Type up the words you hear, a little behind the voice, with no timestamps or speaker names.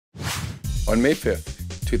On May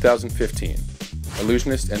 5th, 2015,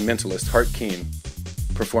 Illusionist and Mentalist Hart Keene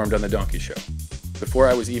performed on The Donkey Show. Before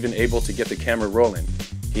I was even able to get the camera rolling,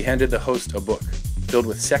 he handed the host a book filled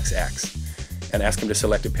with sex acts and asked him to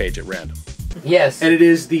select a page at random. Yes. And it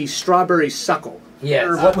is the Strawberry Suckle. Yes.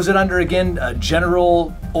 Or what was it under again?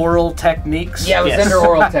 General Oral Techniques? Yeah, it was under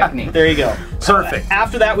Oral Technique. There you go. Perfect.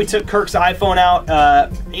 After that, we took Kirk's iPhone out.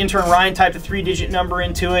 Intern Ryan typed a 3-digit number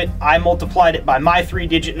into it. I multiplied it by my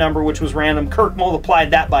 3-digit number, which was random. Kirk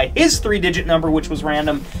multiplied that by his 3-digit number, which was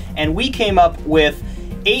random. And we came up with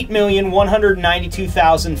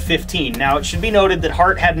 8,192,015. Now, it should be noted that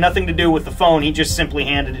Hart had nothing to do with the phone. He just simply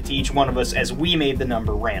handed it to each one of us as we made the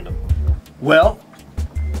number random. Well,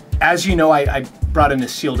 as you know, I brought in a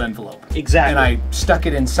sealed envelope. Exactly. And I stuck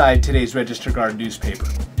it inside today's Register Guard newspaper.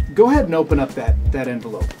 Go ahead and open up that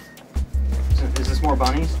envelope. Is this more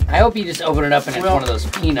bunnies? I hope you just open it up and it's one of those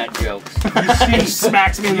peanut jokes. You see, He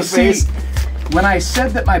smacks me in the see, face. when I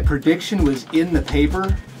said that my prediction was in the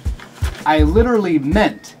paper, I literally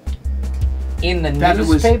meant In the that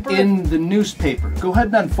newspaper? it was in the newspaper. Go ahead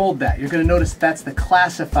and unfold that. You're going to notice that's the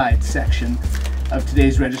classified section of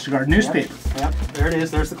today's Register Guard newspaper. Yep, there it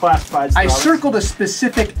is. There's the classified stuff. I circled a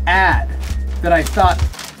specific ad that I thought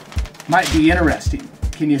might be interesting.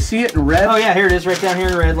 Can you see it in red? Oh yeah, here it is, right down here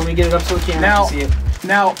in red. Let me get it up so the camera Now, can see it.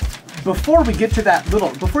 now, before we get to that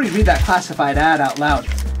before you read that classified ad out loud,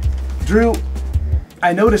 Drew,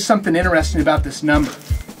 I noticed something interesting about this number.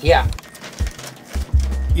 Yeah.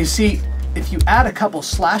 You see, if you add a couple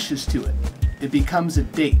slashes to it, it becomes a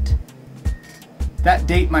date. That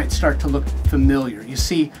date might start to look familiar. You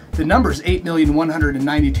see, the number is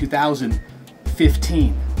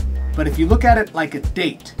 8,192,015. But if you look at it like a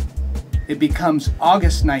date, it becomes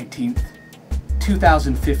August 19th,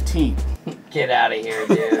 2015. Get out of here,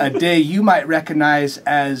 dude. A day you might recognize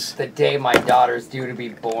as... The day my daughter's due to be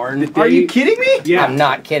born. Are you kidding me? Yeah. I'm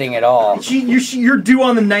not kidding at all. You're due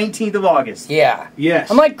on the 19th of August. Yeah.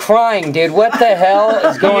 Yes. I'm like crying, dude. What the hell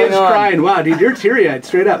is going on? crying. Wow, dude, you're teary-eyed,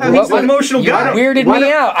 straight up. He's an emotional You guy. weirded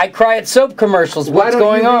me out. I cry at soap commercials. What's Why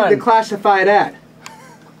going don't you read on? the classified ad?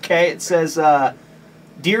 Okay, it says,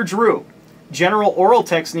 Dear Drew, general oral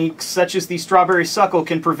techniques such as the strawberry suckle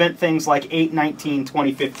can prevent things like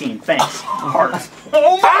 8/19/2015. Thanks. Hart.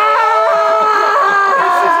 Oh my!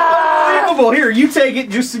 Unbelievable. Here, you take it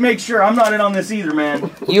just to make sure. I'm not in on this either,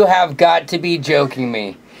 man. You have got to be joking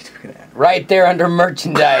me. Right there under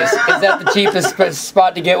merchandise. Is that the cheapest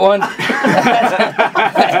spot to get one? That's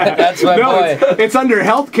my boy. It's under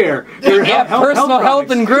healthcare. Yeah, personal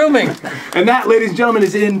health and grooming. And that, ladies and gentlemen,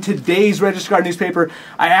 is in today's Register Guard newspaper.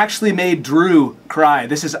 I actually made Drew cry.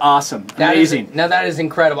 This is awesome. Amazing. That is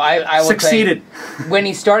incredible. I will Succeeded. Say, when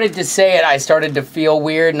he started to say it, I started to feel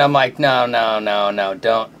weird, and I'm like, no,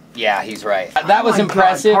 don't. Yeah, he's right. That was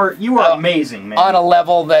impressive. God, Hart, you are amazing, man. On a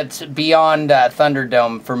level that's beyond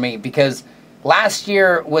Thunderdome for me, because last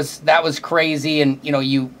year was crazy, and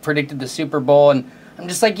you predicted the Super Bowl, and I'm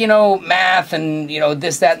just like, math and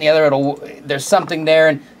this, that, and the other. There's something there,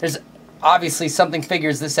 and there's obviously something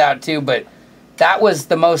figures this out too. But that was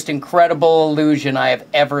the most incredible illusion I have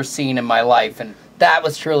ever seen in my life, and that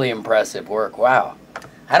was truly impressive work. Wow,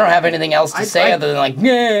 I don't have anything else to say other than like,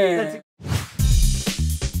 yeah.